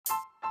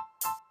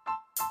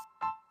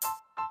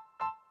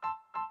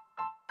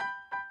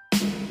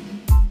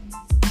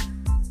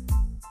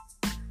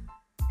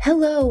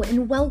Hello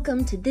and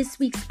welcome to this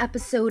week's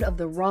episode of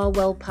the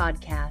Rawwell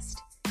Podcast.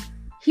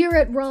 Here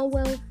at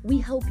Rawwell, we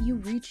help you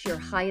reach your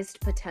highest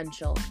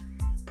potential,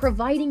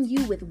 providing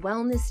you with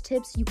wellness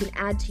tips you can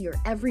add to your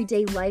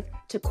everyday life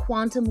to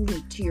quantum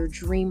leap to your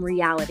dream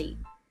reality.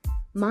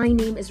 My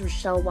name is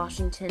Rochelle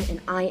Washington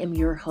and I am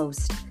your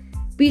host.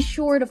 Be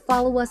sure to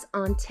follow us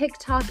on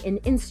TikTok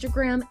and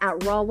Instagram at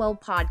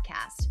Rawwell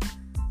Podcast.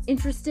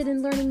 Interested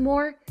in learning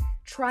more?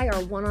 Try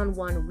our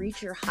one-on-one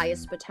Reach Your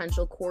Highest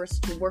Potential course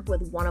to work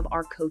with one of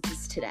our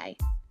coaches today.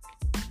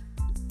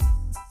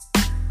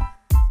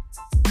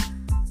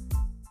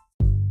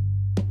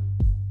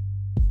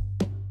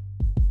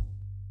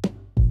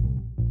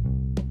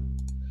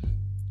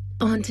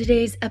 On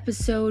today's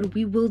episode,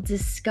 we will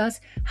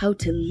discuss how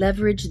to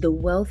leverage the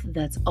wealth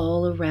that's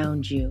all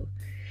around you,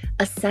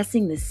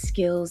 assessing the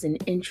skills and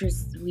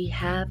interests we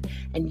have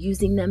and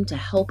using them to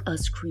help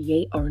us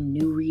create our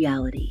new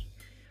reality.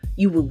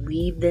 You will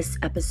leave this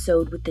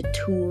episode with the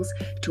tools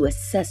to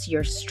assess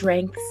your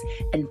strengths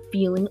and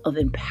feeling of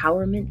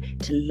empowerment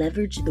to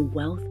leverage the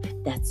wealth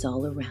that's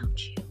all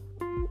around you.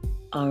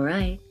 All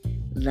right,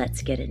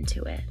 let's get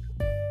into it.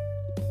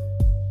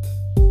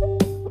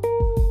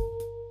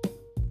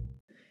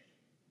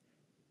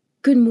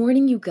 Good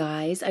morning, you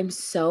guys. I'm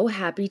so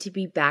happy to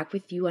be back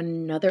with you on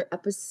another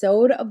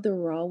episode of the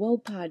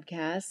Rawwell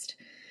Podcast.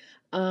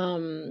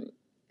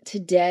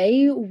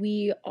 Today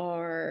we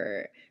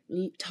are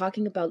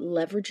talking about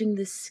leveraging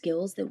the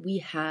skills that we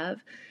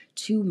have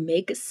to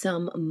make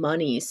some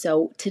money.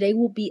 So today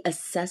we'll be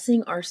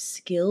assessing our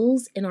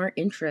skills and our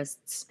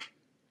interests.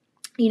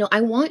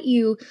 I want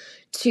you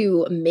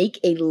to make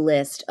a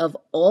list of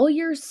all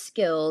your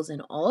skills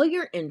and all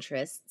your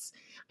interests.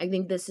 I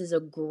think this is a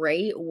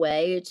great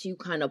way to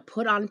kind of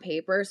put on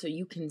paper so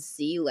you can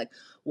see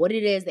what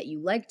it is that you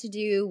like to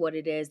do, what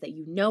it is that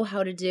you know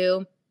how to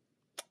do.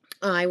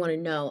 I want to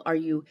know, are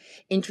you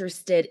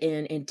interested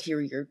in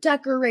interior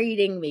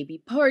decorating, maybe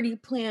party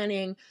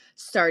planning,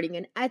 starting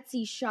an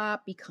Etsy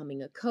shop,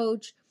 becoming a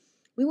coach?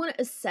 We want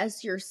to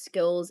assess your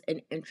skills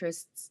and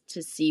interests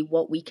to see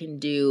what we can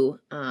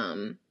do,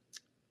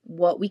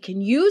 what we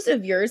can use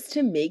of yours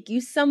to make you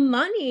some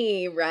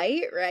money,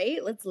 right?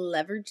 Let's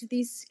leverage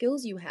these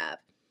skills you have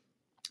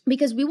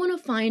because we want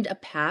to find a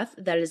path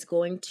that is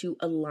going to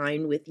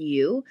align with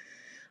you.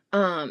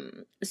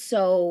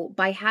 So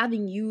by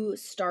having you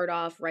start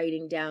off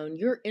writing down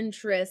your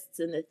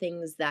interests and the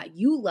things that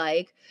you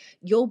like,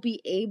 you'll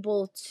be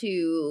able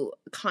to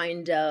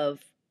kind of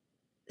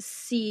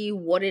see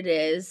what it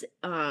is,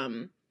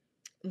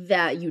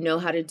 that you know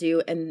how to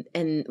do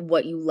and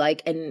what you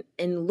like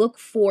and look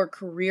for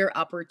career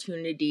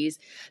opportunities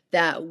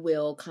that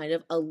will kind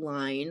of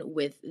align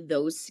with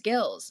those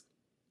skills.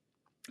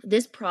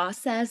 This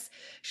process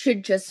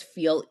should just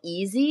feel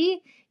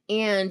easy.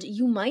 And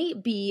you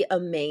might be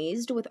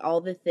amazed with all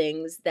the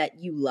things that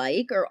you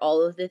like or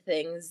all of the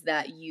things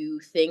that you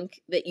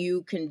think that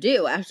you can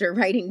do after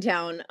writing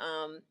down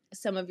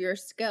some of your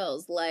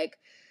skills.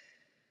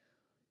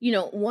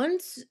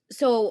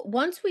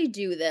 Once we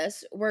do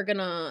this, we're going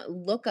to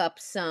look up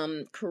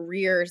some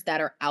careers that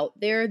are out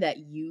there that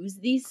use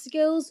these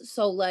skills.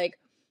 So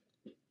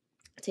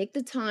take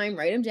the time,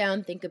 write them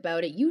down, think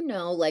about it.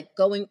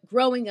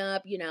 Growing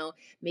up,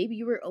 maybe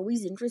you were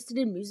always interested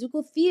in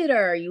musical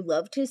theater, you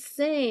love to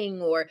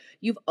sing, or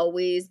you've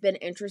always been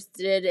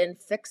interested in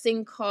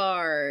fixing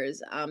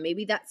cars.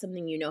 Maybe that's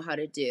something you know how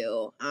to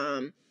do.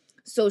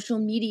 Social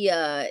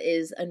media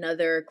is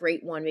another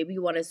great one. Maybe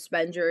you want to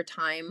spend your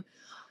time,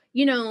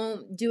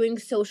 doing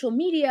social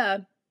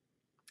media.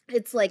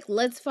 It's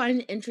let's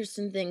find interest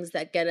in things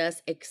that get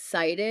us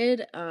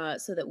excited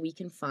so that we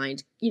can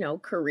find,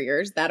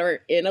 careers that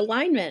are in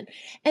alignment.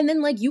 And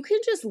then you can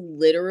just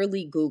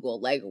literally Google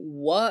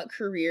what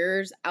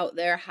careers out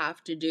there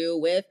have to do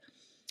with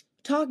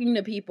talking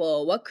to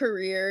people, what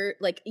careers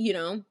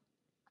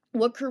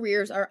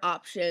are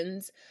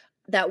options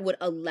that would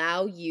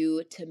allow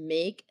you to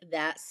make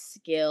that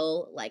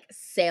skill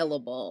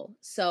saleable.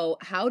 So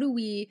how do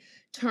we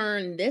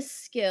turn this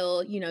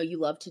skill, you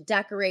love to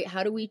decorate,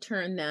 how do we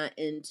turn that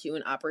into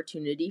an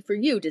opportunity for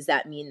you? Does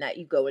that mean that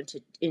you go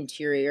into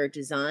interior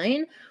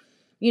design?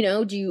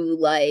 Do you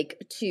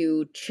like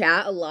to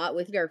chat a lot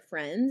with your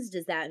friends?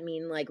 Does that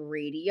mean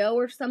radio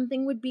or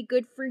something would be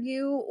good for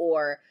you,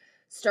 or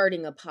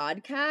starting a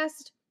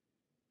podcast?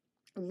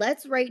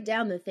 Let's write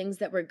down the things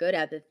that we're good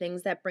at, the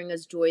things that bring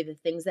us joy, the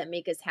things that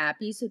make us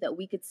happy so that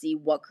we could see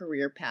what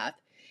career path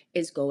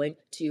is going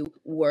to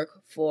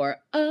work for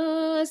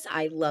us.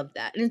 I love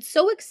that. And it's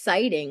so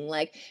exciting,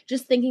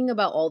 just thinking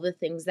about all the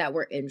things that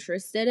we're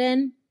interested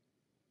in.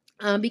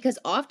 Because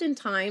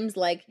oftentimes,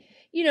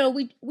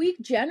 we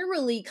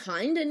generally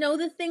kind of know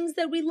the things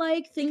that we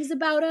like, things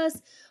about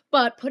us,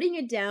 but putting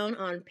it down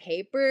on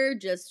paper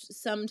just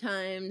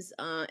sometimes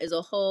is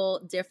a whole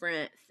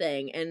different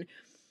thing. And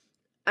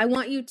I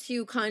want you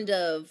to kind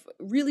of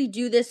really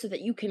do this so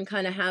that you can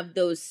kind of have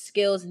those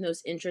skills and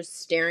those interests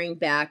staring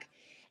back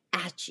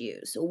at you.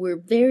 So we're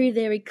very,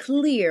 very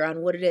clear on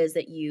what it is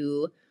that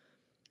you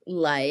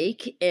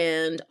like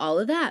and all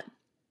of that.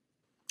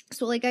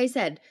 So, like I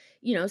said,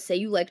 say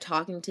you like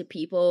talking to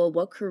people,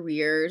 what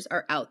careers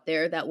are out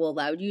there that will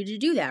allow you to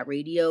do that?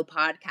 Radio,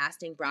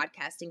 podcasting,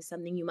 broadcasting,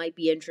 something you might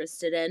be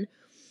interested in.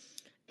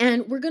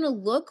 And we're going to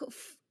look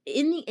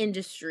in the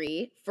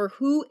industry for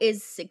who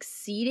is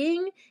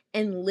succeeding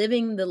and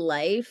living the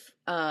life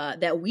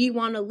that we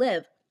want to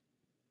live.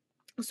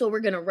 So we're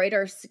going to write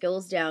our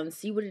skills down,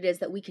 see what it is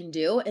that we can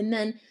do. And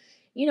then,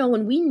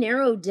 when we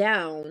narrow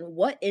down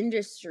what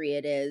industry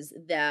it is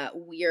that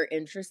we are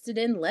interested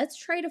in, let's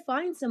try to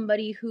find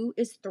somebody who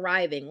is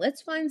thriving.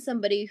 Let's find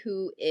somebody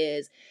who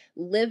is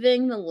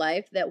living the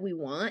life that we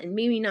want, and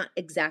maybe not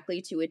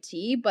exactly to a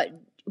T,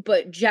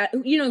 but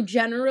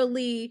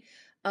generally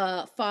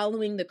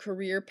following the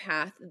career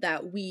path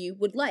that we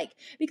would like,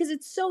 because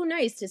it's so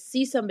nice to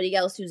see somebody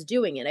else who's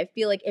doing it. I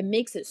feel like it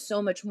makes it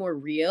so much more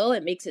real.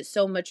 It makes it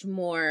so much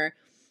more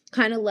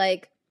kind of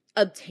like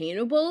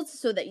obtainable,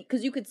 so that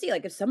because you could see,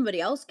 like, if somebody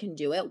else can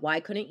do it, why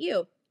couldn't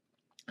you?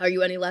 Are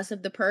you any less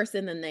of the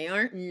person than they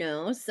are?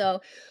 No.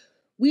 So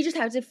we just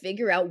have to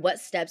figure out what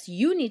steps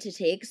you need to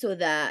take so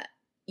that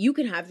you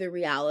can have the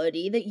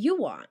reality that you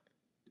want.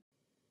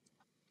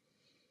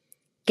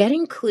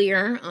 Getting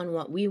clear on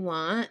what we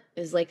want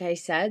is, like I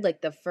said,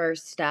 like the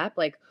first step.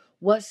 Like,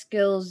 what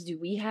skills do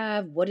we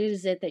have? What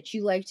is it that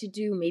you like to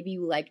do? Maybe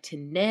you like to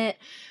knit.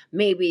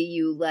 Maybe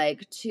you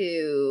like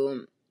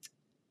to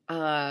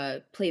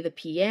play the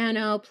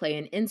piano, play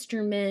an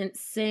instrument,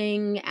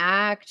 sing,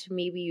 act.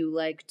 Maybe you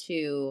like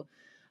to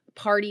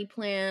party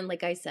plan.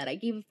 Like I said, I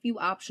gave a few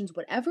options.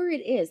 Whatever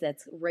it is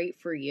that's right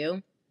for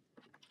you,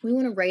 we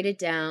want to write it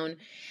down.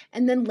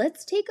 And then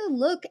let's take a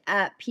look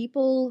at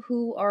people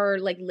who are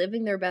like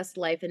living their best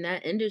life in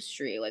that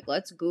industry. Like,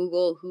 let's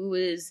Google who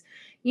is,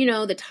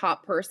 the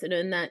top person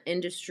in that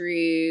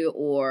industry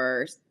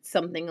or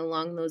something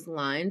along those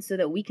lines, so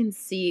that we can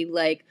see,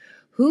 like,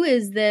 who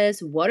is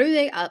this? What are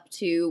they up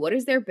to? What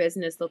does their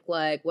business look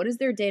like? What does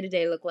their day to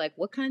day look like?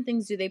 What kind of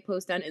things do they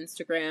post on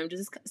Instagram? Does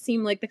this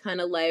seem like the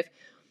kind of life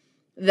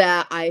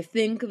that I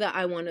think that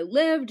I want to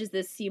live? Does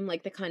this seem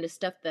like the kind of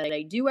stuff that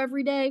I do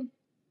every day?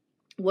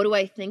 What do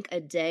I think a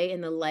day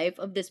in the life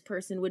of this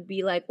person would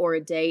be like, or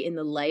a day in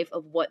the life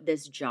of what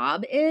this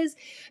job is?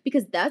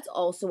 Because that's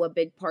also a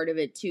big part of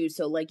it too.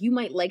 So, like, you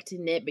might like to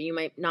knit, but you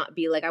might not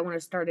be like, I want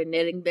to start a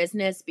knitting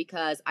business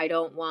because I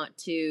don't want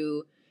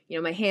to,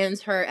 my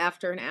hands hurt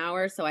after an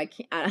hour, so I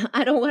can't,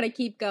 I don't want to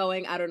keep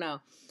going. I don't know.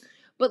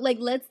 But, like,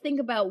 let's think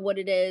about what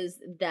it is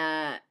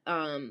that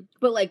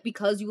but, like,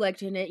 because you like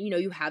to knit,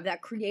 you have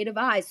that creative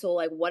eye. So,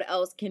 like, what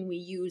else can we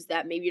use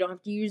that maybe you don't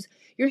have to use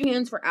your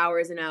hands for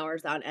hours and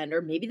hours on end,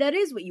 or maybe that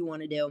is what you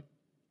want to do.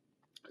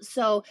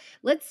 So,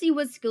 let's see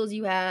what skills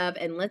you have,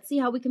 and let's see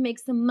how we can make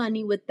some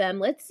money with them.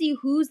 Let's see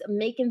who's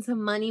making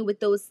some money with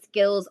those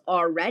skills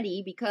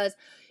already, because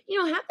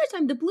half the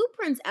time the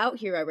blueprint's out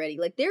here already.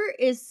 Like, there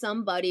is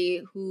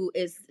somebody who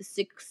is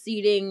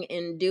succeeding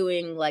in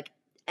doing, like,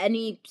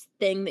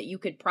 anything that you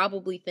could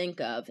probably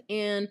think of.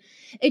 And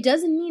it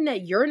doesn't mean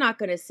that you're not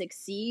going to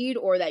succeed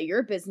or that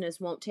your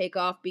business won't take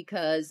off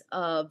because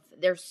of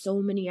there's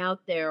so many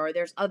out there or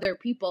there's other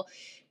people.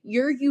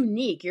 You're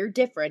unique, you're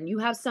different. You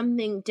have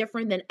something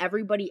different than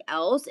everybody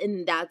else,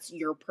 and that's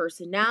your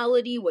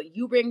personality, what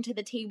you bring to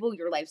the table,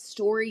 your life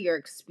story, your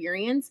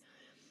experience.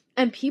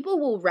 And people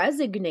will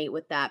resonate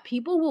with that.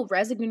 People will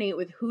resonate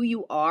with who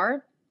you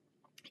are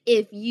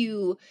if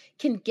you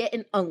can get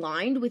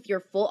aligned with your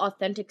full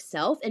authentic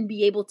self and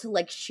be able to,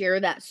 like, share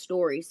that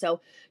story.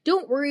 So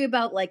don't worry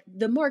about, like,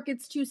 the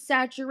market's too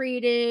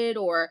saturated,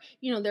 or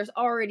there's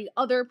already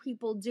other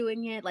people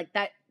doing it. Like,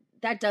 that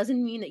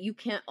doesn't mean that you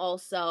can't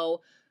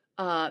also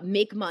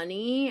make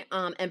money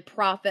and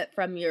profit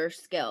from your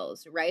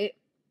skills, right?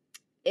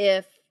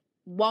 If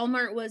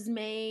Walmart was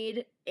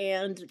made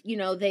and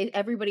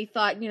everybody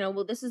thought,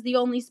 well, this is the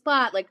only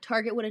spot, like,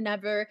 Target would have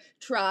never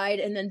tried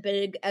and then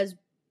big as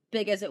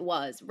it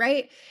was,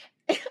 right?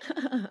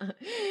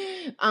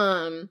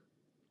 um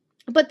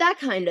but that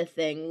kind of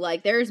thing.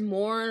 Like, there's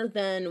more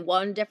than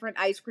one different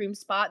ice cream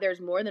spot,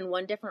 there's more than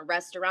one different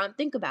restaurant.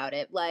 Think about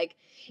it. Like,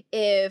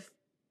 if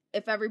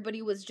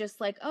everybody was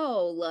just like,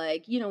 oh,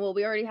 like, well,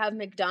 we already have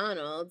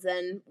McDonald's,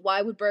 and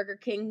why would Burger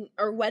King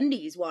or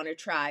Wendy's want to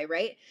try,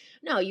 right?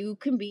 No, you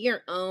can be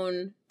your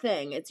own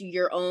thing. It's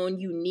your own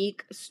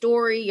unique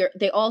story.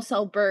 They all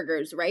sell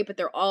burgers, right? But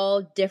they're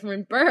all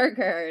different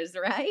burgers,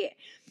 right?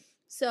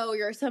 So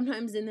you're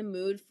sometimes in the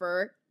mood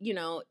for,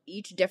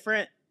 each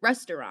different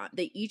restaurant.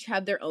 They each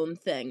have their own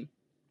thing.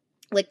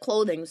 Like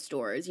clothing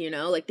stores,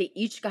 like they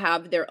each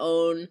have their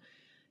own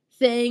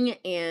thing,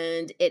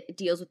 and it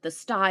deals with the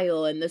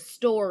style and the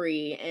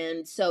story.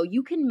 And so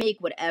you can make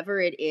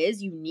whatever it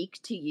is unique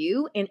to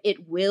you, and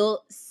it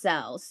will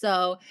sell.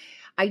 So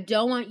I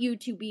don't want you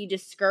to be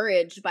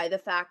discouraged by the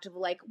fact of,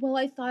 like, well,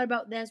 I thought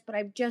about this, but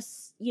I've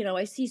just,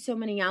 I see so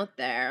many out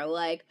there.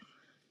 Like,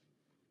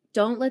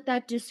 don't let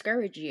that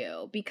discourage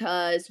you,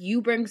 because you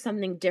bring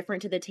something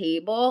different to the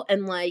table.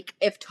 And, like,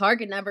 if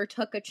Target never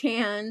took a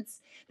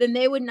chance, then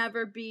they would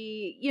never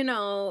be,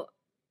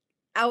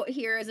 out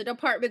here as a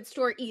department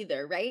store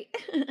either, right?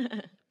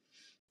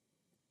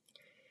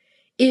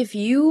 If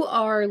you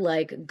are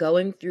like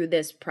going through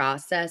this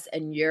process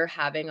and you're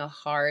having a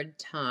hard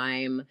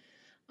time,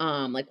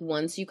 like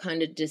once you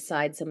kind of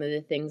decide some of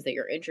the things that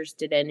you're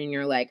interested in and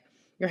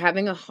you're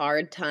having a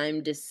hard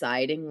time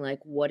deciding like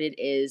what it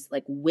is,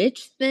 like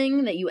which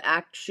thing that you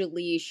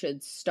actually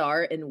should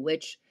start and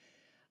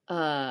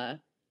uh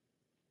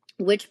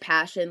which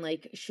passion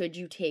like should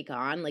you take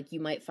on. Like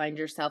you might find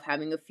yourself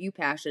having a few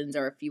passions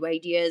or a few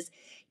ideas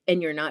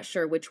and you're not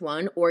sure which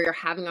one, or you're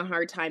having a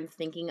hard time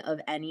thinking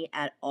of any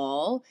at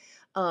all.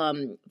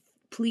 um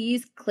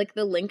Please click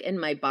the link in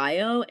my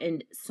bio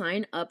and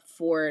sign up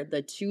for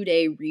the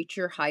 2-day Reach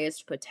Your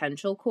Highest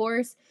Potential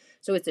course.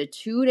 So it's a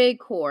 2-day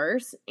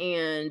course,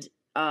 and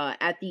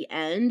at the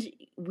end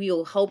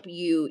we'll help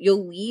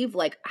you'll leave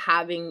like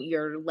having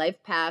your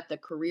life path, the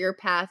career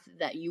path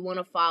that you want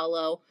to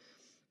follow.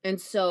 And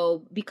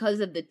so, because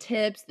of the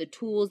tips, the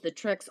tools, the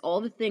tricks,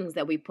 all the things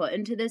that we put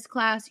into this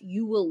class,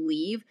 you will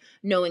leave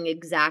knowing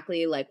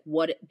exactly like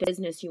what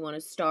business you want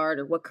to start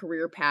or what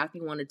career path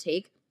you want to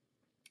take.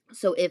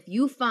 So, if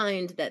you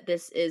find that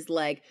this is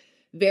like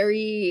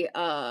very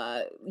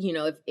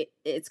if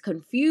it's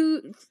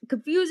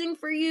confusing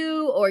for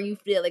you, or you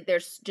feel like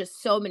there's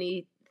just so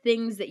many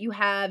things that you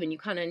have and you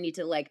kind of need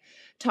to like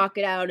talk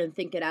it out and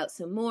think it out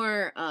some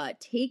more,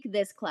 take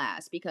this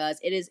class because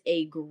it is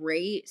a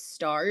great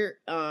start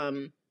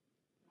to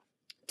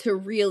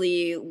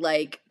really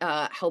like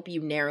help you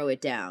narrow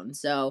it down.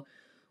 So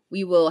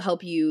we will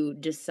help you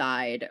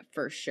decide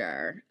for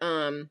sure.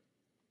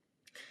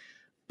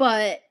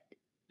 But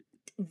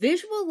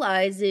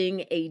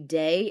visualizing a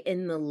day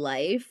in the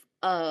life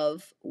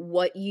of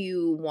what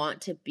you want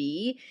to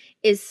be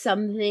is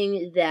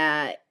something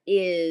that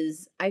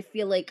is, I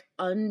feel like,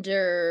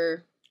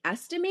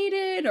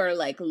 underestimated or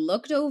like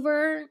looked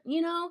over,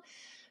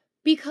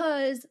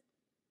 because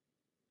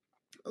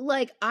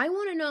like I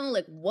want to know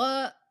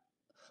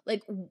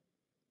like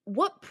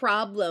what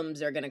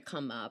problems are going to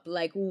come up,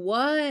 like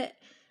what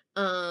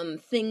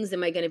things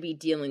am I going to be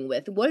dealing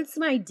with, what's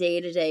my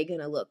day to day going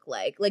to look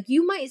like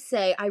you might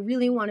say I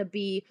really want to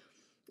be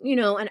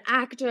an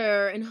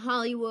actor in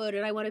Hollywood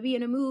and I want to be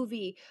in a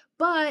movie,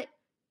 but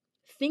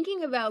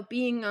thinking about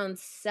being on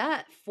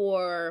set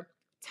for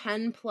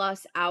 10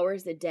 plus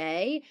hours a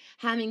day,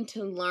 having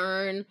to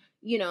learn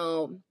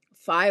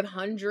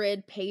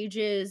 500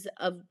 pages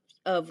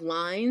of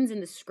lines in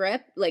the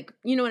script, like,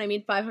 you know what I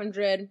mean,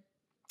 500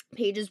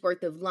 pages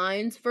worth of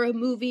lines for a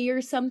movie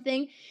or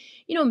something,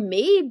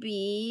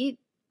 maybe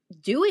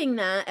doing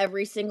that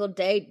every single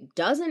day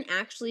doesn't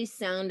actually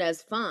sound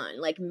as fun.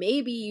 Like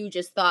maybe you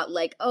just thought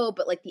like, oh,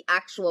 but like the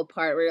actual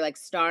part where you're like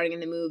starring in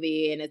the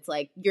movie and it's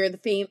like you're the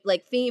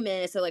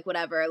famous or like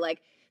whatever,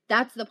 like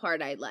that's the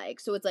part I like.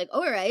 So it's like,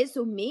 all right,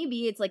 so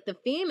maybe it's like the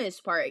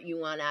famous part you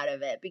want out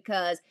of it,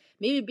 because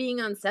maybe being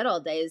on set all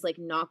day is like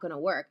not going to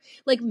work.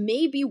 Like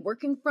maybe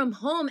working from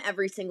home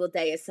every single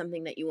day is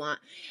something that you want.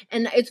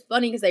 And it's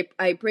funny because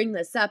I bring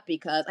this up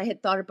because I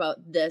had thought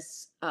about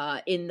this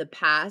in the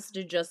past,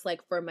 just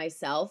like for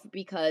myself,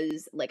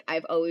 because like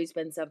I've always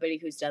been somebody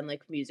who's done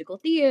like musical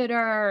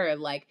theater or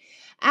like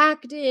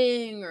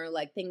acting or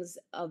like things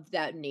of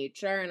that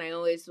nature. And I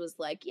always was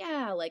like,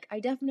 yeah, like I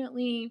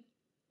definitely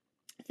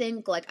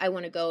think like I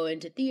want to go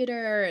into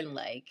theater and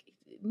like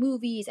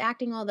movies,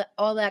 acting,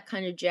 all that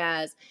kind of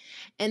jazz.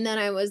 And then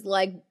I was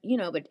like,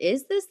 but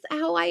is this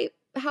how I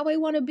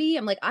want to be?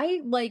 I'm like,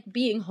 I like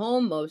being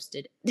home most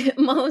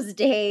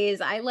days.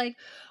 I like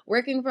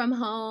working from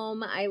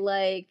home. I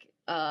like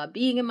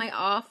being in my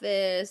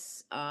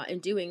office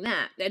and doing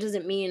that. That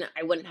doesn't mean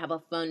I wouldn't have a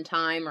fun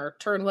time or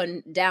turn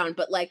one down,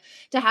 but like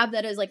to have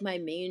that as like my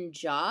main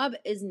job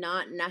is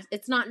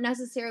it's not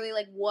necessarily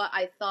like what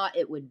I thought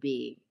it would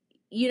be.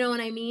 You know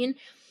what I mean?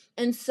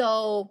 And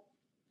so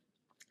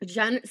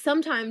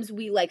sometimes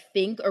we like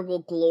think or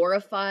will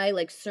glorify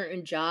like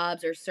certain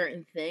jobs or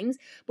certain things,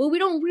 but we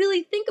don't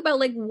really think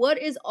about like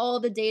what is all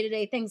the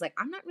day-to-day things. Like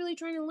I'm not really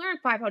trying to learn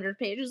 500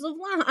 pages of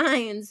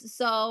lines,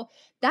 so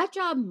that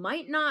job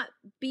might not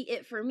be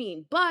it for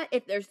me. But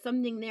if there's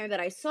something there that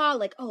I saw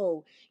like,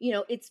 oh,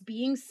 it's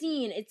being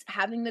seen, it's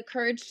having the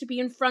courage to be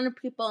in front of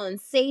people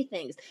and say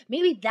things,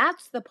 maybe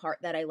that's the part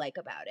that I like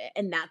about it,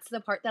 and that's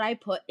the part that I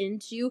put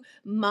into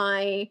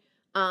my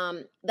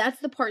that's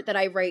the part that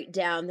I write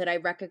down that I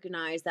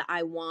recognize that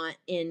I want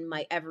in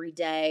my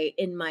everyday,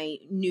 in my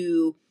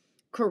new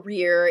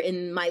career,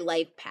 in my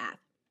life path.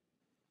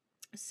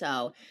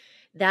 So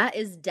that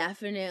is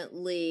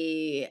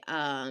definitely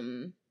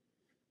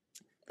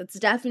that's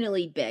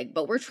definitely big,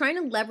 but we're trying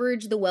to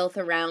leverage the wealth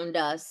around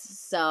us.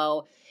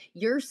 So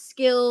your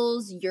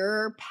skills,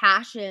 your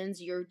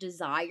passions, your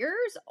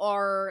desires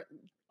are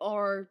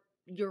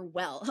your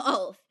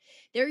wealth.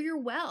 They're your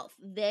wealth.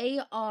 They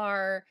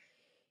are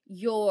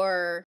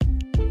your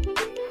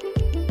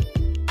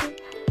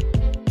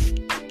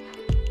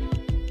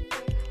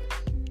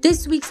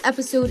This week's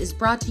episode is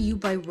brought to you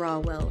by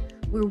Rawwell,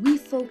 where we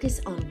focus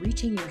on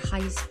reaching your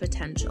highest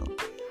potential.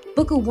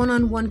 Book a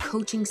one-on-one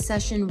coaching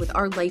session with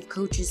our life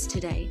coaches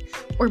today,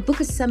 or book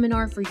a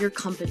seminar for your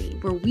company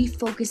where we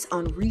focus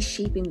on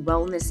reshaping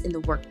wellness in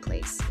the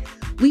workplace.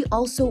 We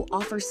also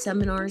offer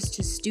seminars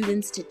to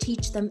students to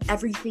teach them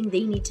everything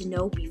they need to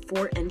know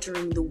before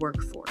entering the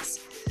workforce.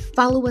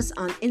 Follow us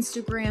on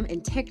Instagram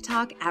and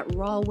TikTok at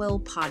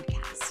Rawwell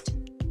Podcast.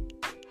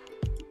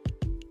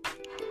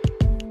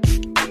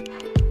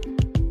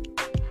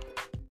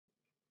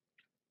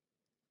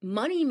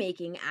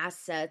 Money-making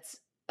assets,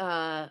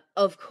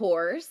 of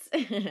course,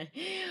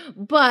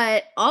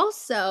 but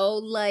also,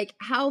 like,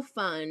 how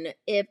fun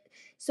if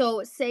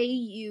so say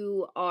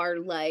you are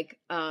like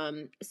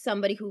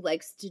somebody who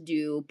likes to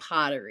do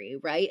pottery,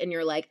 right? And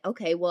you're like,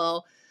 okay,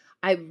 well,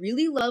 I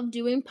really love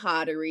doing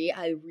pottery.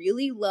 I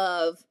really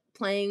love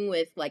playing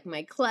with like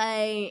my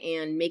clay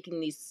and making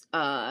these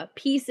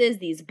pieces,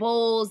 these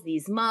bowls,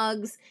 these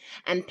mugs,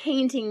 and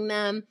painting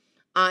them.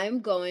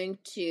 I'm going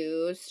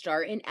to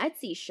start an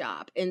Etsy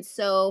shop. And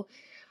so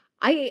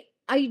I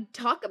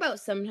talk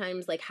about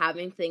sometimes like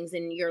having things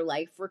in your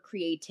life for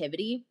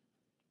creativity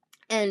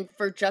and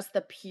for just the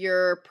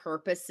pure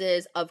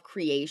purposes of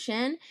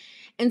creation.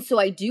 And so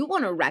I do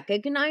want to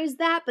recognize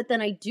that, but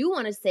then I do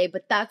want to say,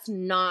 but that's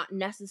not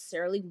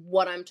necessarily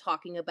what I'm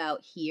talking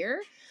about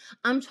here.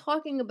 I'm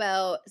talking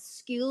about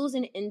skills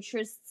and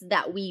interests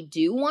that we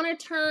do want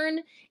to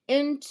turn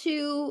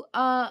into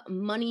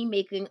money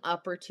making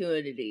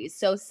opportunities.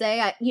 So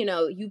say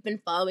you've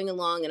been following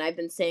along and I've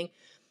been saying,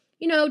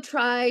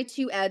 try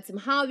to add some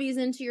hobbies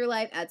into your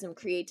life, add some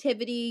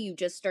creativity. You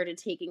just started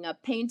taking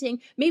up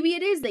painting. Maybe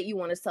it is that you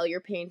want to sell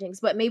your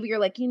paintings, but maybe you're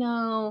like,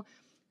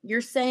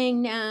 you're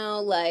saying now,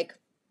 like,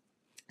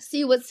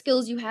 see what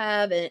skills you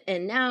have.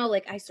 And now,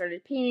 like, I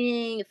started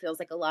painting. It feels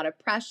like a lot of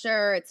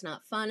pressure. It's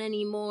not fun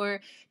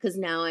anymore because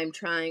now I'm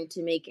trying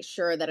to make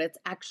sure that it's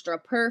extra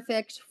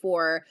perfect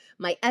for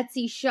my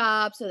Etsy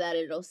shop so that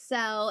it'll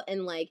sell.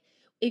 And, like,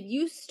 if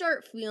you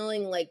start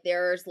feeling like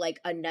there's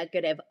like a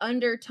negative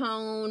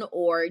undertone,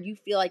 or you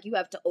feel like you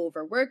have to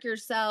overwork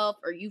yourself,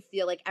 or you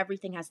feel like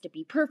everything has to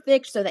be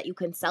perfect so that you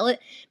can sell it,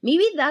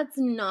 maybe that's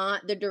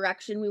not the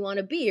direction we want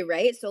to be,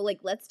 right? So, like,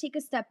 let's take a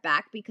step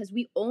back because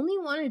we only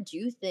want to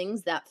do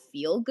things that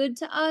feel good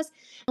to us,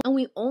 and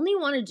we only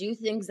want to do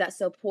things that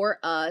support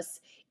us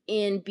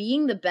in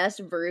being the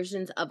best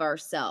versions of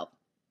ourselves.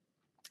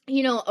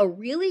 A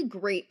really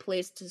great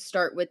place to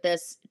start with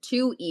this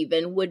too,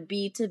 even would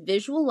be to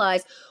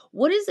visualize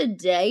what is a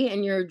day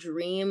in your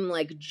dream,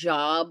 like,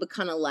 job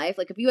kind of life.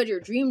 Like, if you had your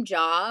dream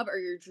job or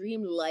your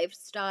dream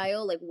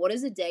lifestyle, like, what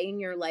does a day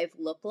in your life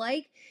look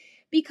like?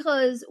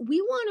 Because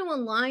we want to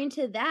align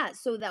to that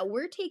so that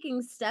we're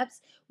taking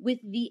steps with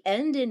the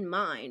end in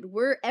mind.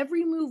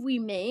 Every move we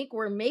make,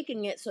 we're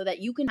making it so that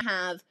you can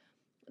have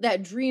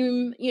that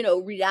dream,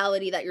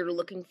 reality that you're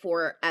looking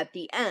for at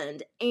the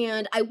end.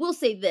 And I will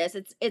say this,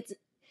 it's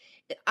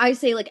I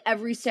say, like,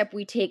 every step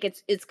we take,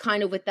 it's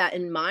kind of with that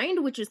in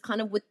mind, which is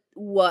kind of with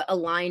what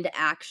aligned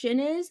action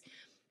is,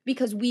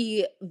 because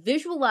we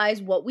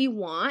visualize what we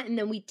want and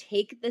then we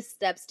take the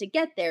steps to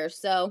get there.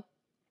 So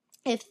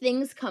if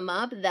things come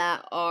up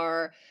that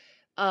are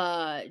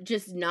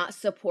just not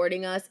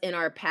supporting us in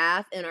our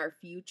path, in our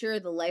future,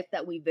 the life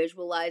that we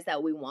visualize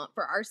that we want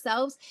for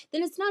ourselves,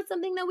 then it's not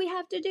something that we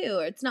have to do.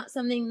 It's not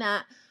something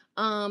that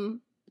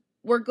um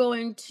we're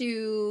going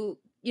to,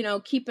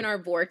 keep in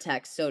our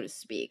vortex, so to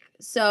speak.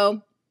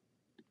 So,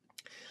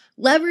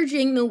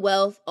 leveraging the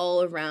wealth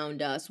all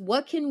around us,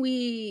 what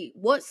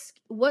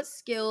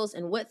skills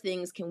and what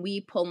things can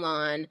we pull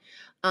on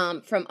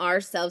from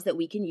ourselves that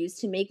we can use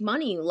to make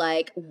money?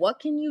 Like, what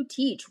can you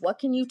teach, what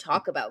can you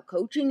talk about?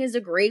 Coaching is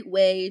a great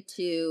way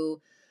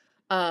to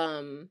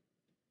um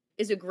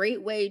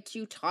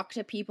talk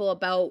to people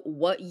about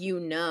what you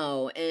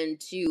know and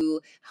to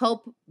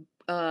help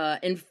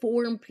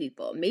inform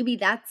people. Maybe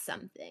that's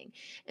something.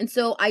 And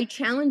so I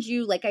challenge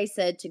you, like I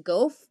said, to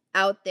go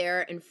out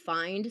there and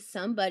find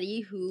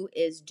somebody who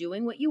is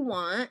doing what you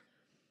want.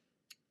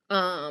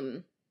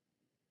 Um,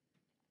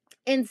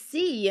 and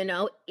see,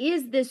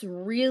 is this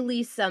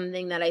really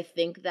something that I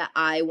think that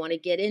I want to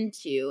get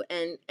into,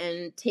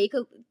 and take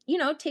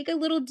a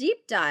little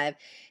deep dive,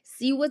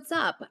 see what's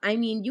up. I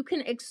mean, you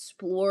can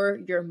explore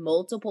your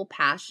multiple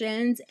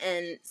passions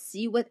and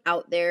see what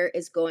out there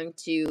is going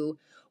to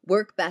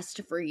work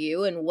best for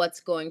you and what's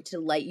going to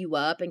light you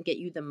up and get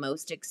you the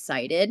most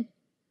excited.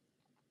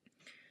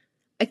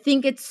 I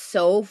think it's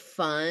so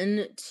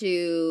fun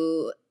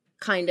to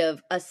kind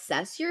of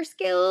assess your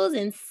skills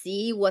and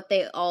see what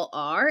they all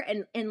are.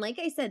 And like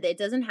I said, it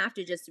doesn't have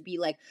to just be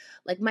like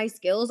my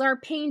skills are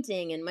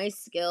painting and my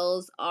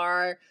skills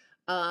are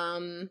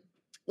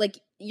like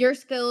your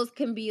skills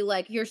can be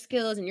like your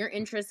skills, and your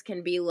interests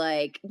can be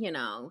like,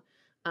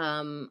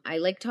 I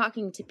like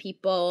talking to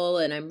people,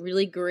 and I'm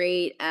really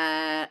great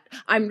at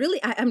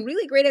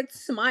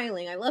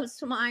smiling. I love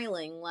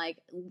smiling. Like,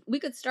 we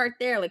could start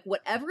there. Like,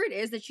 whatever it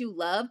is that you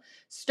love,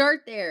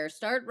 start there.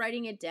 Start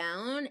writing it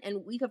down,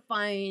 and we could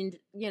find,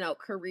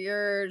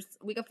 careers.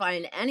 We could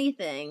find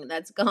anything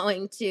that's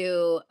going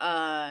to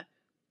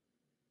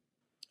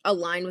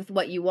align with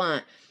what you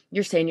want.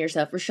 You're saying to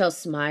yourself, Rochelle,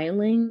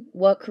 smiling?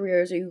 What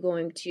careers are you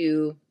going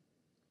to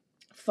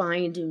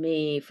find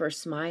me for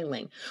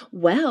smiling?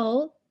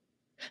 Well,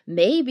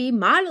 Maybe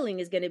modeling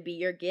is going to be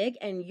your gig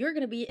and you're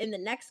going to be in the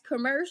next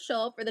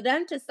commercial for the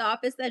dentist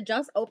office that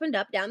just opened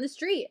up down the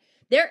street.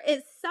 There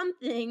is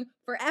something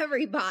for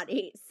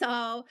everybody.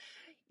 So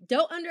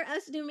don't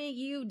underestimate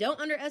you. Don't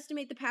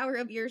underestimate the power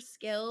of your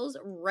skills.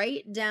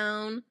 Write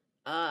down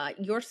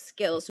your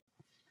skills.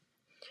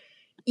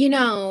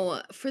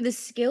 For the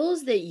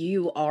skills that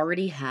you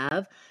already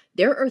have,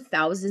 there are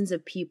thousands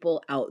of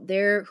people out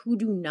there who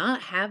do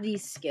not have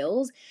these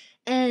skills,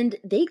 and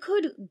they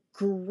could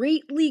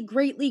greatly,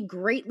 greatly,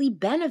 greatly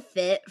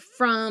benefit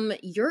from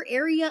your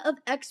area of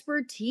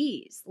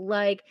expertise.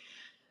 Like,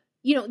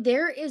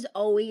 there is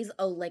always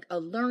a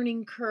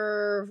learning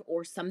curve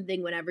or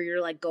something whenever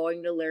you're like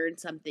going to learn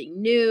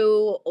something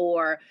new,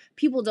 or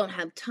people don't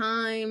have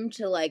time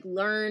to like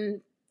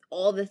learn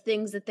all the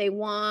things that they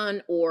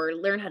want or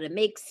learn how to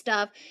make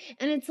stuff.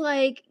 And it's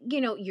like,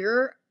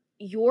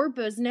 your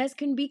business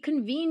can be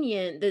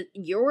convenient. That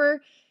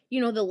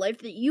the life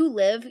that you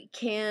live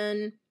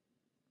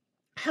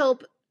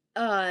help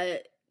uh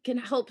can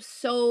help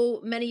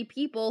so many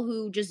people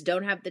who just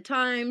don't have the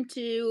time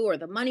to or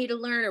the money to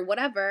learn or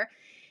whatever,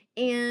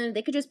 and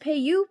they could just pay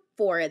you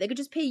for it. They could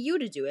just pay you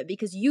to do it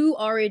because you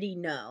already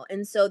know.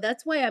 And so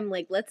that's why I'm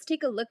like, let's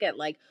take a look at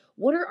like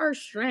what are our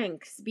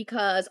strengths,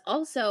 because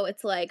also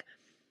it's like,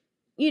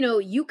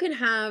 you can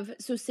have,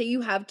 so say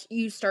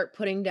you start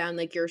putting down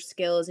like your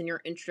skills and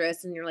your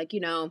interests, and you're like,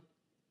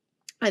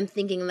 I'm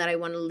thinking that I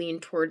want to lean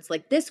towards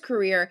like this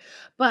career,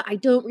 but I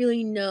don't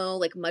really know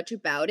like much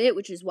about it,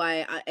 which is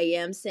why I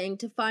am saying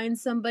to find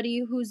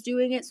somebody who's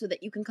doing it so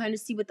that you can kind of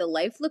see what the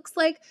life looks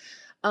like.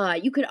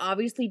 You could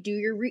obviously do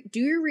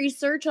your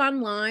research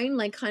online,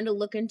 like kind of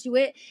look into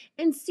it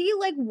and see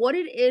like what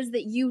it is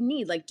that you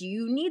need. Like, do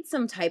you need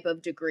some type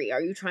of degree?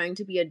 Are you trying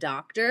to be a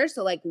doctor?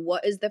 So like,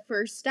 what is the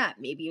first step?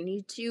 Maybe you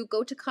need to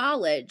go to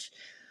college.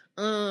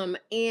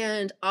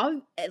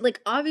 Like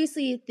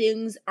obviously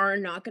things are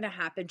not going to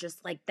happen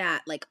just like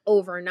that, like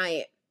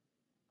overnight.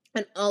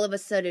 And all of a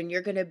sudden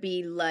you're going to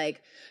be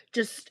like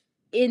just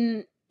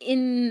in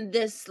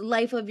this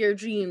life of your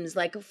dreams,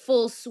 like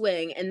full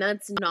swing. And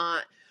that's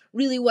not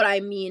really what I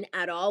mean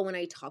at all when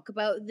I talk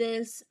about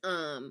this.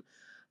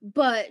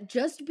 But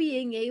just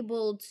being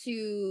able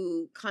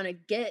to kind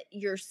of get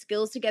your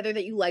skills together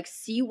that you like,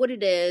 see what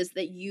it is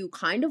that you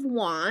kind of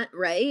want,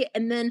 right?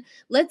 And then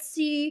let's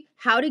see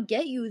how to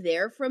get you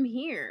there from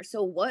here.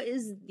 So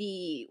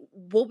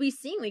we'll be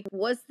seeing like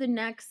what's the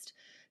next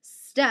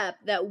step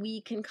that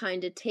we can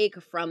kind of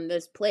take from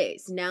this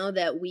place now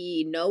that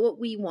we know what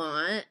we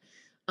want,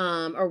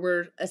 or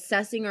we're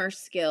assessing our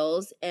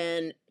skills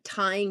and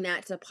tying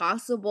that to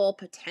possible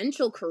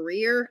potential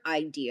career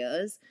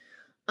ideas.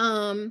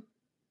 Um,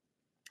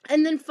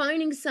 and then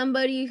finding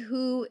somebody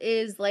who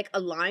is like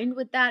aligned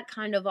with that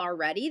kind of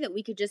already, that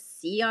we could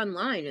just see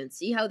online and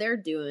see how they're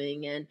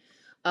doing and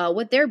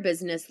what their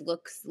business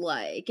looks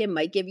like. It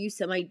might give you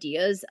some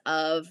ideas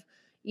of,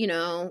 you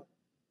know,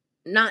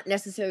 not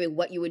necessarily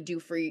what you would do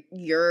for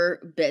your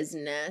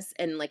business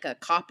in like a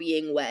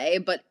copying way,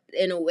 but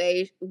in a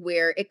way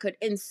where it could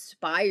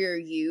inspire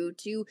you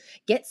to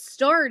get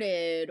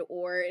started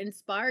or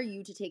inspire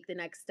you to take the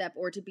next step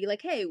or to be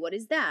like, hey, what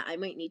is that? I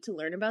might need to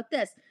learn about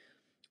this.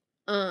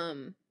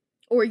 Um,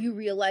 or you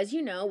realize,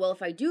 well,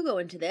 if I do go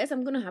into this,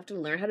 I'm going to have to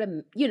learn how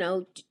to,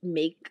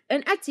 make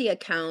an Etsy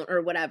account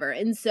or whatever.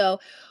 And so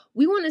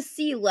we want to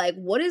see like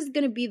what is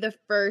going to be the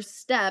first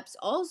steps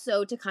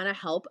also to kind of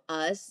help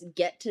us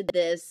get to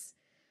this,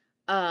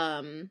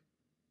 um,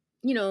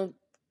 you know,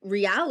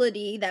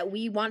 reality that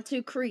we want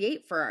to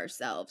create for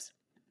ourselves,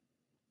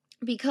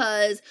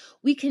 because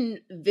we can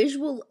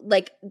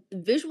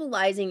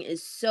visualizing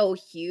is so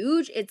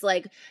huge. It's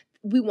like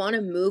we want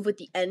to move with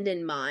the end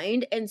in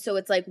mind. And so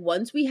it's like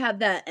once we have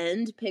that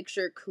end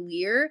picture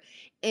clear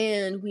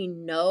and we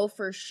know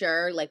for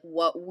sure like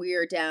what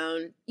we're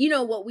down,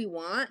 what we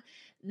want,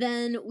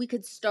 then we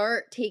could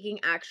start taking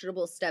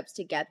actionable steps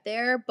to get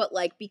there. But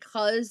like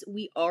because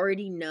we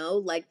already know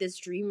like this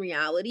dream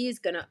reality is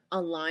going to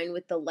align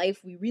with the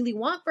life we really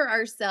want for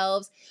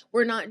ourselves,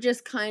 we're not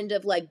just kind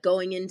of like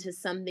going into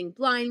something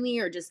blindly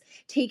or just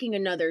taking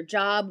another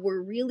job. We're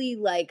really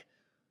like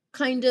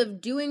kind of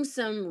doing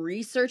some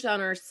research on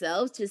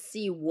ourselves to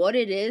see what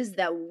it is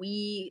that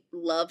we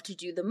love to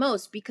do the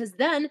most, because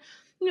then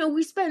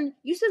you spend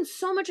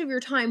so much of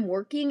your time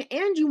working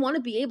and you want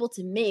to be able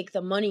to make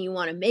the money you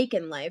want to make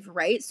in life,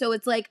 right? So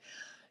it's like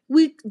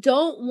we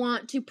don't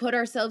want to put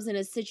ourselves in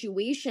a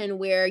situation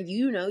where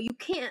you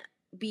can't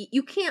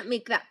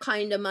make that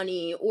kind of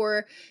money,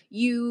 or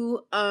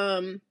you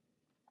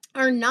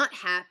are not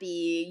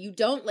happy, you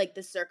don't like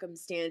the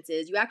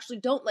circumstances, you actually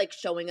don't like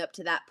showing up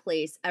to that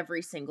place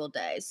every single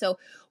day. So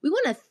we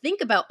want to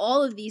think about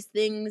all of these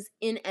things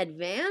in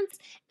advance,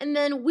 and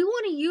then we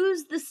want to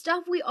use the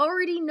stuff we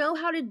already know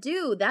how to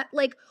do. That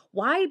like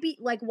why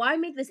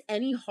make this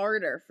any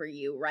harder for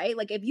you, right?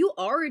 Like if you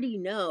already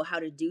know how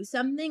to do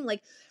something,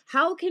 like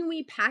how can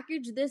we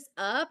package this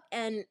up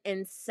and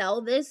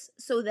sell this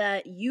so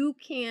that you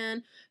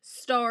can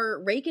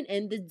start raking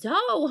in the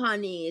dough,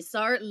 honey.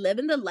 Start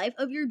living the life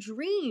of your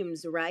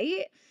dreams,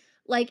 right?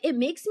 like, it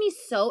makes me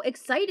so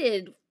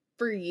excited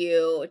for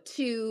you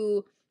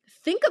to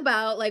think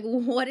about like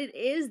what it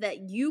is that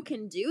you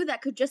can do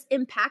that could just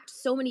impact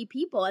so many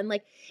people. And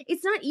like,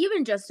 it's not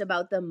even just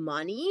about the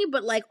money,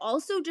 but like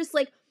also just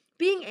like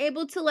being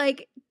able to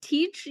like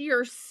teach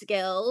your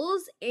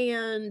skills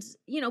and,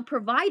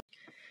 provide.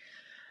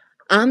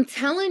 I'm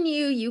telling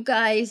you, you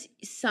guys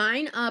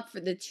sign up for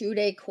the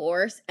 2-day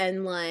course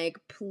and like,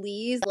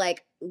 please,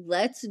 like,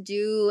 let's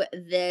do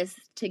this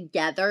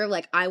together.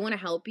 Like, I want to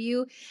help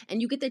you,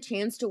 and you get the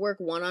chance to work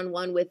one on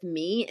one with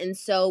me. And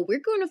so, we're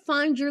going to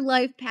find your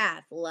life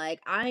path. Like,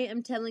 I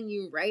am telling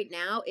you right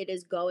now, it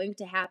is going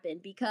to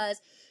happen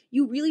because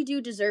you really do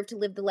deserve to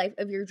live the life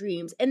of your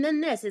dreams. And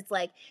then this, it's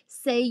like,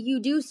 say you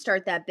do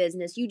start that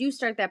business, you do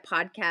start that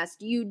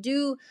podcast, you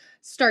do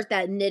start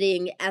that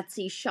knitting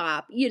Etsy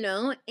shop,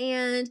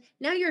 and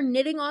now you're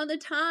knitting all the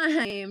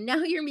time.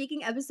 Now you're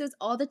making episodes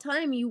all the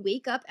time. You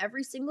wake up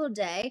every single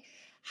day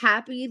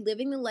happy,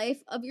 living the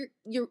life of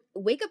your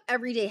wake up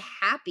every day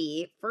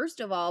happy,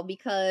 first of all,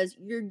 because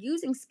you're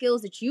using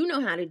skills that you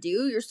know how to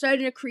do. You're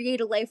starting to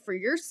create a life for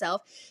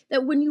yourself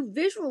that when you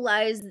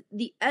visualize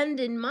the end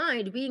in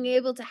mind, being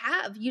able to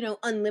have,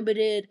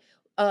 unlimited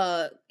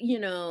or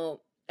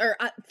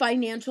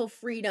financial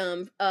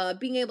freedom,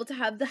 being able to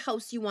have the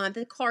house you want,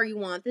 the car you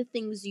want, the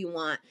things you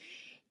want.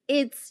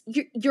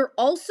 You're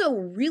also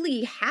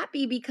really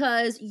happy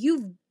because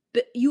you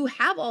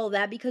have all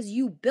that because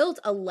you built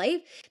a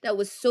life that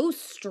was so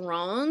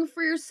strong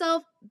for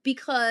yourself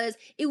because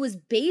it was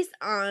based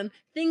on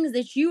things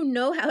that you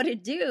know how to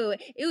do.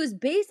 It was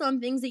based on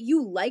things that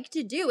you like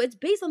to do. It's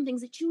based on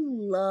things that you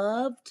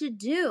love to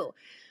do.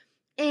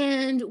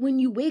 And when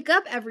you wake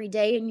up every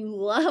day and you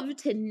love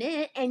to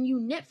knit and you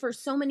knit for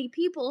so many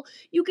people,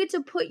 you get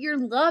to put your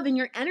love and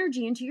your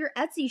energy into your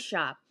Etsy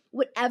shop.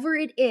 Whatever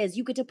it is,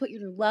 you get to put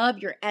your love,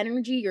 your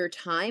energy, your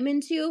time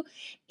into.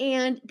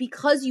 And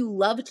because you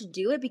love to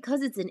do it,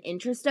 because it's an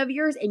interest of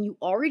yours and you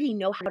already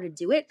know how to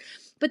do it,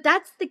 but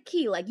that's the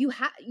key. Like you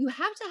have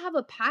to have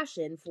a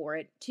passion for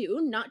it too,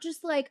 not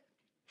just like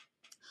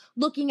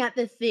looking at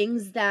the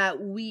things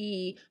that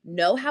we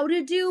know how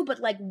to do,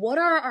 but like what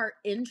are our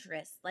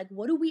interests? Like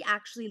what do we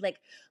actually like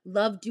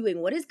love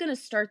doing? What is going to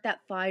start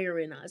that fire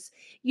in us?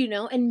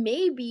 And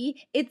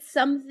maybe it's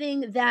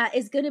something that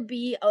is going to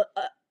be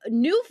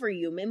new for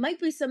you. It might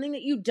be something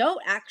that you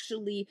don't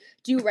actually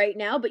do right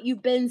now, but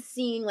you've been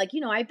seeing like,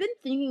 I've been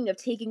thinking of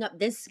taking up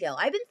this skill.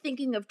 I've been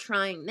thinking of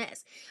trying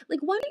this. Like,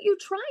 why don't you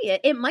try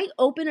it? It might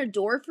open a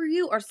door for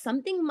you or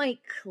something might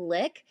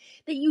click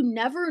that you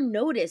never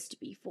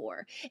noticed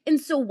before. And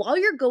so while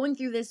you're going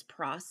through this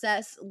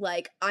process,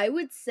 like I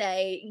would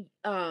say,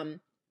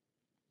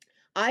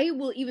 I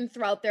will even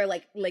throw out there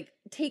like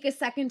take a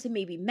second to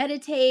maybe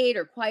meditate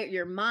or quiet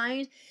your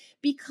mind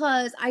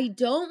because I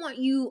don't want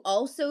you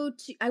also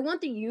to I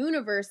want the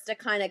universe to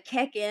kind of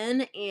kick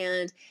in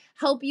and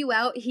help you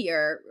out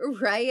here,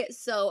 right?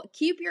 So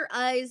keep your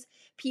eyes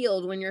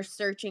peeled when you're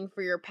searching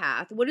for your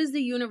path. What does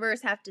the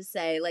universe have to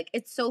say? Like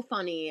it's so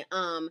funny.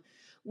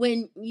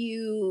 When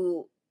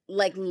you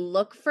like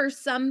look for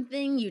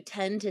something, you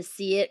tend to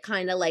see it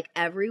kind of like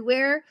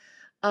everywhere.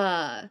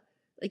 Uh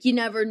like you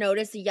never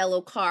notice a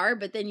yellow car,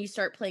 but then you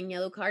start playing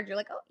yellow card, you're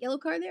like, "Oh, yellow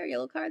car there,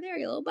 yellow car there,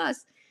 yellow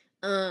bus."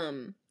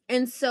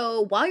 And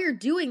so while you're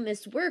doing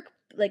this work,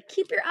 like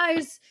keep your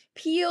eyes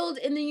peeled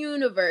in the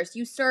universe.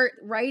 You start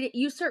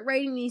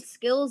writing these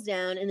skills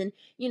down and then,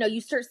 you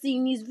start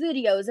seeing these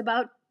videos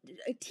about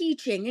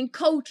teaching and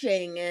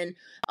coaching and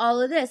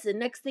all of this. And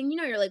next thing you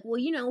know, you're like, well,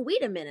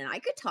 wait a minute, I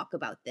could talk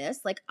about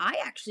this. Like, I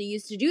actually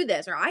used to do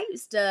this, or I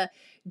used to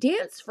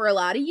dance for a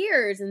lot of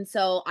years. And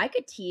so I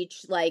could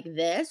teach like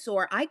this,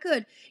 or I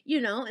could,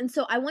 and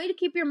so I want you to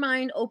keep your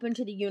mind open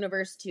to the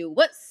universe too.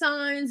 What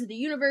signs is the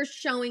universe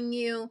showing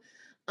you?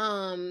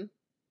 Um,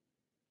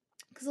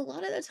 because a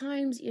lot of the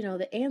times,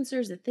 the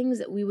answers, the things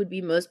that we would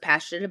be most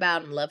passionate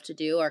about and love to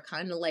do are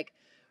kind of like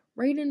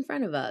right in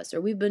front of us,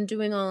 or we've been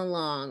doing all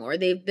along, or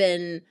they've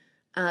been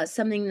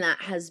something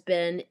that has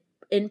been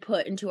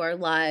input into our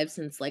lives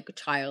since like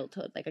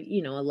childhood. Like, I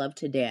love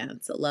to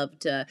dance.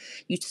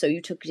 So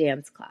you took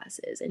dance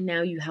classes and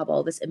now you have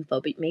all this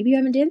info, but maybe you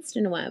haven't danced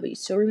in a while, but you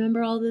still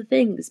remember all the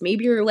things.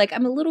 Maybe you're like,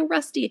 I'm a little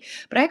rusty,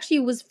 but I actually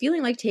was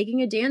feeling like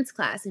taking a dance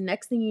class. And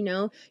next thing you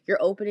know,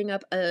 you're opening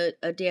up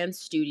a dance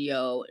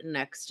studio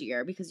next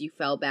year because you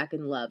fell back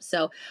in love.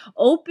 So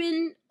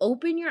open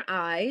your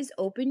eyes,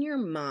 open your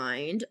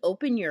mind,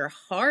 open your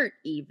heart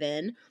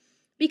even,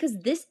 because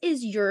this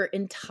is your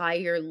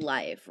entire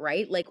life,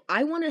 right? Like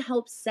I want to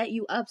help set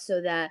you up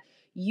so that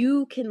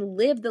you can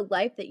live the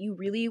life that you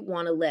really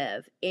want to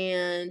live,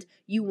 and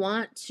you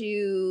want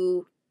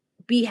to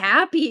be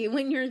happy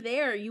when you're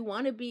there. You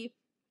want to be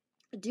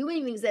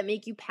doing things that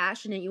make you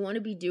passionate. You want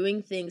to be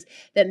doing things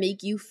that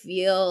make you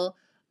feel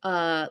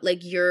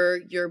like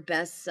your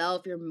best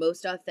self, your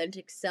most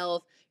authentic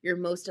self, your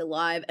most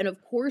alive. And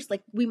of course,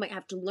 like we might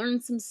have to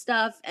learn some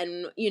stuff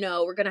and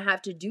we're going to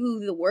have to do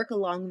the work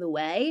along the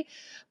way.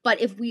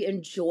 But if we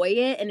enjoy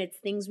it and it's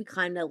things we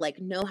kind of like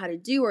know how to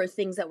do or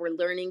things that we're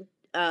learning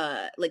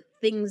like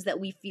things that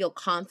we feel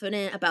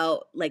confident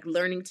about like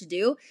learning to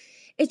do,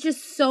 it's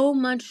just so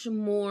much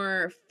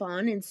more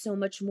fun and so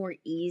much more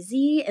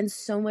easy and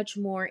so much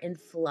more in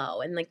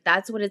flow. And like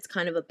that's what it's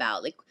kind of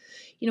about. Like,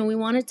 we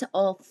want it to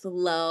all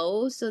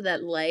flow so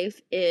that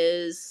life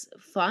is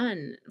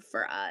fun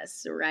for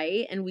us,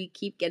 right? And we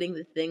keep getting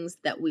the things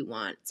that we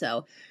want.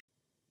 So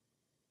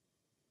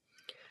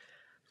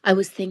I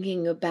was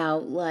thinking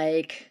about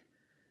like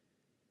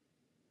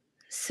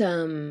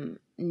some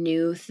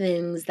new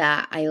things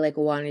that I like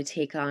want to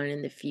take on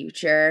in the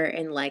future,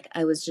 and like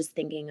I was just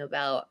thinking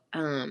about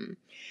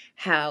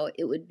how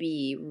it would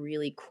be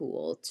really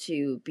cool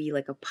to be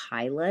like a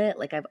pilot.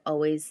 Like I've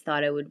always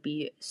thought it would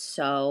be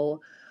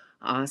so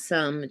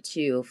awesome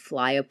to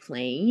fly a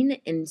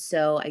plane, and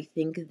so I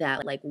think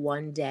that like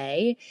one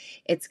day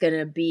it's going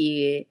to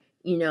be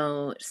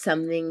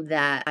something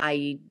that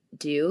I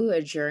do,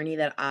 a journey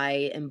that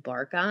I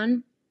embark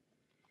on.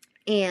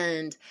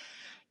 And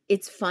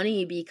it's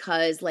funny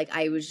because, like,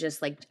 I was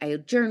just, like I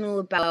journal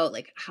about,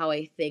 like, how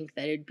I think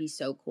that it'd be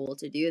so cool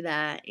to do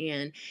that,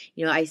 and,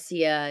 I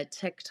see a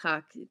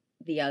TikTok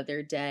the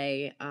other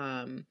day,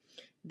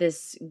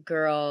 this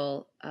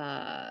girl,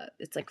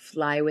 it's like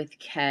Fly with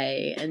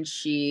K, and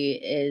she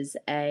is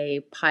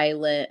a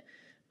pilot,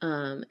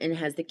 and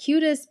has the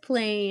cutest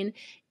plane,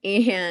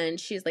 and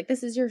she's like,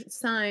 "This is your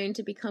sign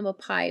to become a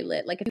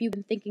pilot. Like, if you've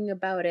been thinking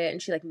about it,"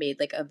 and she like made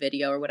like a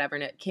video or whatever,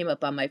 and it came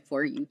up on my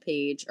For You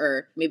page,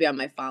 or maybe on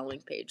my following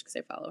page because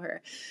I follow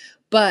her.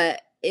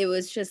 But it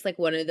was just like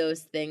one of those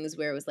things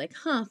where it was like,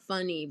 huh,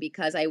 funny,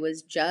 because I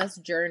was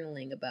just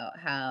journaling about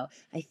how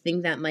I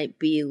think that might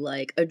be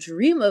like a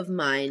dream of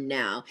mine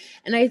now.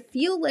 And I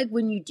feel like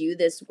when you do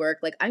this work,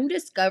 like I'm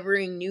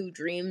discovering new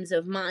dreams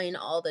of mine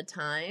all the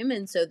time.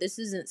 And so this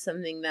isn't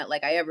something that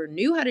like I ever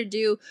knew how to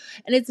do.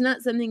 And it's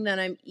not something that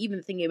I'm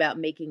even thinking about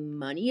making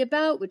money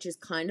about, which is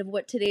kind of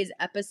what today's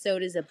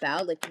episode is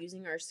about, like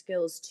using our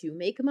skills to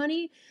make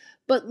money.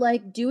 But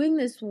like doing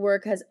this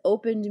work has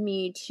opened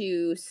me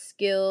to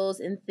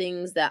skills and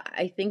things that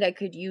I think I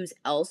could use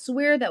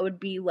elsewhere that would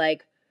be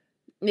like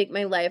make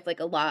my life like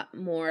a lot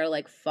more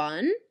like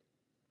fun.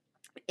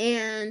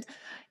 And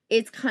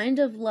it's kind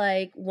of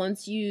like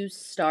once you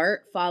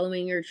start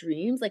following your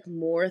dreams, like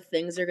more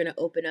things are going to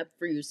open up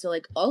for you. So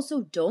like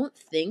also don't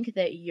think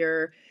that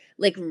you're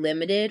like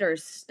limited or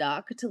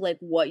stuck to like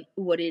what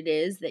it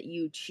is that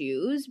you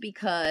choose,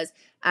 because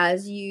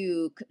as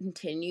you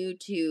continue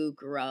to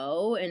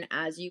grow and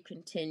as you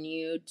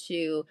continue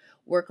to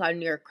work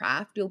on your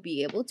craft, you'll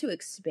be able to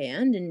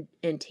expand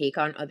and take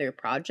on other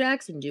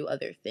projects and do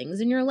other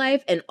things in your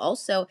life. And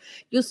also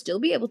you'll still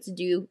be able to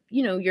do,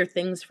 your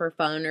things for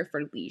fun or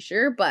for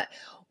leisure, but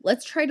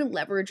let's try to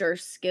leverage our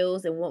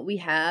skills and what we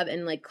have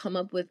and like come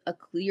up with a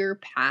clear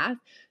path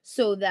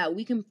so that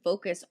we can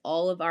focus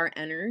all of our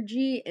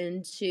energy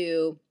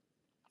into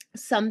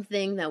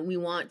something that we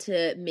want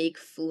to make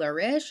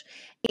flourish.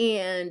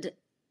 And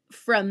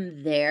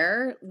from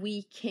there,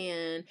 we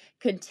can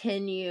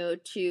continue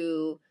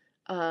to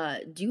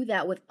do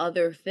that with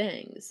other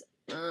things.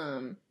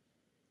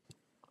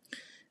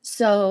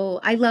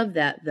 So I love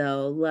that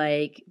though.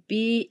 Like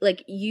be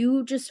like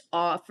you just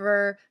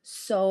offer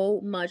so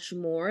much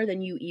more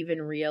than you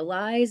even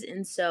realize.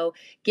 And so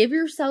give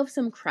yourself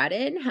some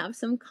credit and have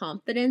some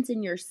confidence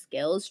in your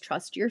skills,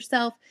 trust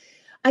yourself.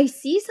 I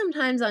see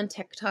sometimes on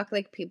TikTok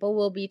like people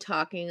will be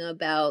talking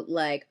about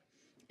like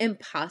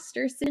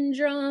imposter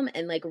syndrome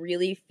and like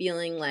really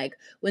feeling like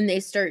when they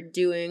start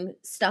doing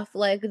stuff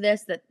like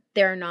this that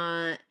they're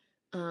not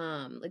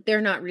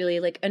really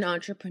like an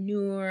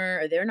entrepreneur,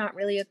 or they're not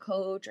really a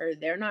coach, or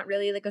they're not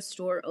really like a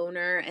store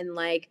owner. And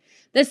like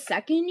the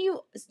second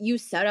you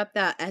set up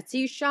that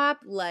Etsy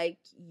shop, like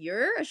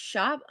you're a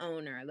shop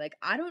owner. Like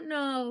I don't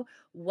know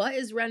what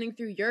is running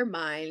through your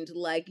mind.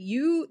 Like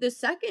the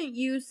second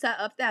you set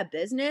up that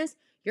business,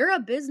 you're a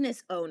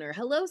business owner.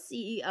 Hello,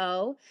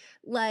 CEO.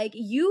 Like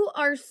you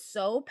are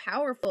so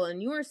powerful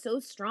and you are so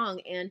strong.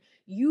 And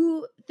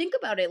you think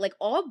about it, like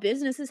all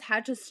businesses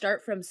had to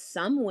start from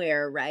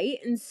somewhere, right?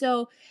 And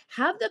so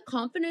have the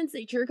confidence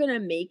that you're going to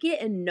make it,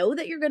 and know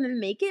that you're going to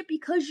make it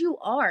because you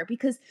are,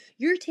 because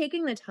you're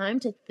taking the time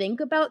to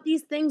think about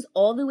these things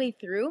all the way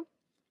through.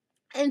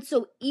 And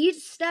so each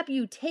step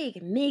you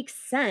take makes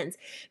sense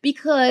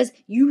because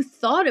you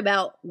thought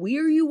about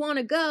where you want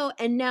to go,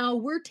 and now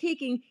we're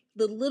taking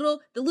the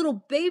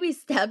little baby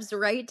steps,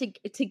 right,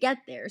 to get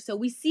there. So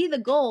we see the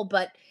goal,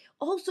 but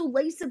also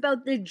life's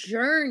about the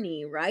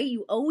journey, right?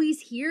 You always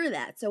hear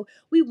that. So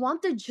we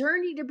want the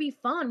journey to be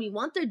fun. We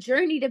want the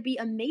journey to be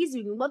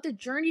amazing. We want the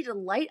journey to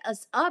light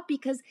us up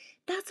because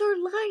that's our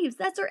lives.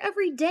 That's our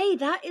everyday.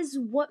 That is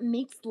what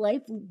makes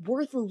life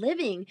worth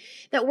living,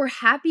 that we're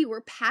happy,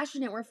 we're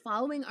passionate, we're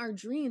following our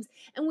dreams.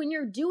 And when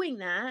you're doing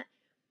that,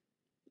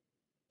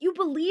 you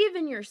believe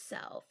in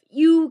yourself.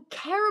 You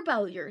care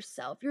about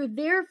yourself. You're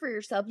there for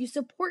yourself. You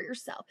support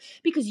yourself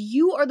because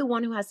you are the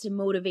one who has to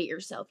motivate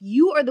yourself.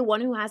 You are the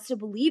one who has to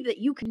believe that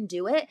you can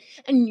do it.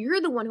 And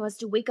you're the one who has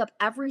to wake up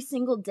every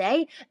single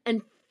day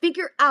and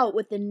Figure out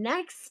what the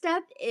next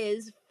step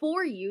is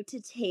for you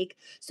to take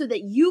so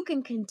that you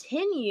can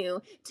continue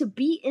to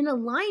be in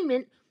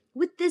alignment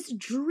with this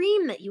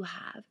dream that you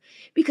have.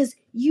 Because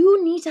you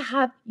want to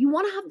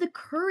have the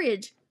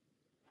courage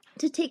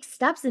to take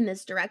steps in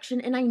this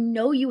direction. And I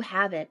know you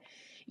have it.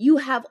 You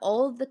have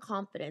all of the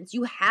confidence,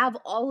 you have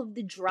all of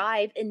the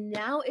drive, and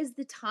now is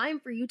the time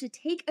for you to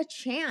take a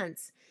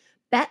chance.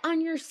 Bet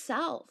on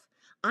yourself.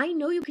 I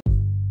know you can.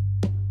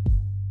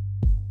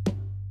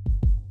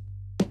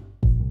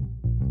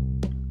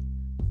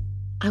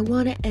 I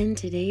want to end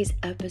today's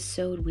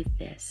episode with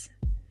this.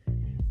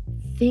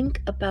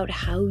 Think about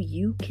how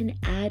you can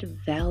add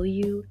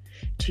value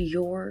to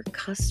your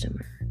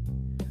customer.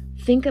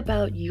 Think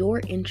about your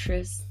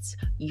interests,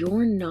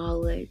 your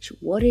knowledge,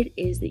 what it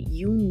is that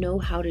you know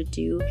how to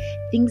do,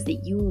 things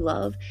that you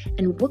love,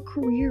 and what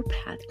career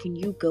path can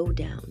you go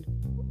down.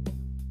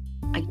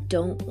 I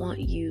don't want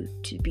you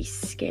to be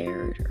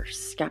scared or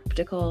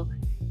skeptical,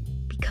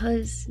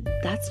 because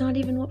that's not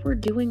even what we're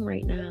doing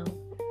right now.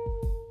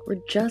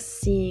 We're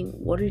just seeing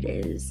what it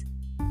is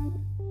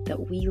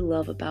that we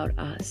love about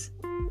us,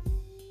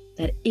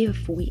 that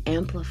if we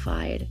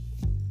amplified,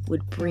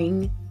 would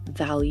bring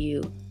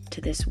value to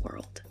this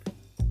world.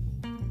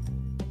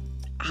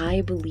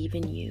 I believe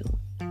in you,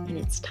 and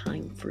it's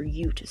time for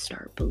you to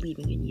start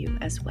believing in you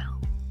as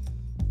well.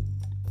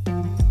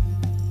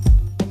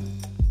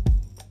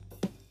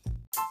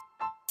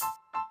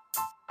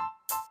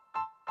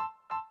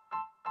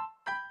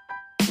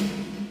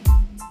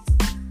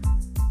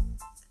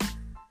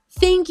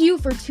 Thank you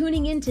for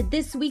tuning in to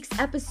this week's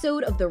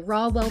episode of the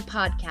Rawwell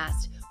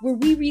Podcast, where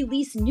we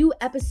release new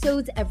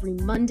episodes every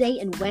Monday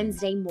and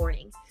Wednesday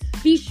morning.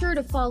 Be sure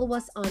to follow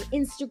us on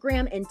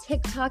Instagram and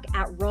TikTok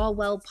at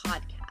Rawwell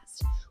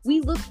Podcast.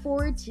 We look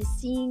forward to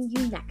seeing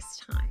you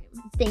next time.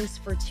 Thanks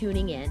for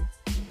tuning in.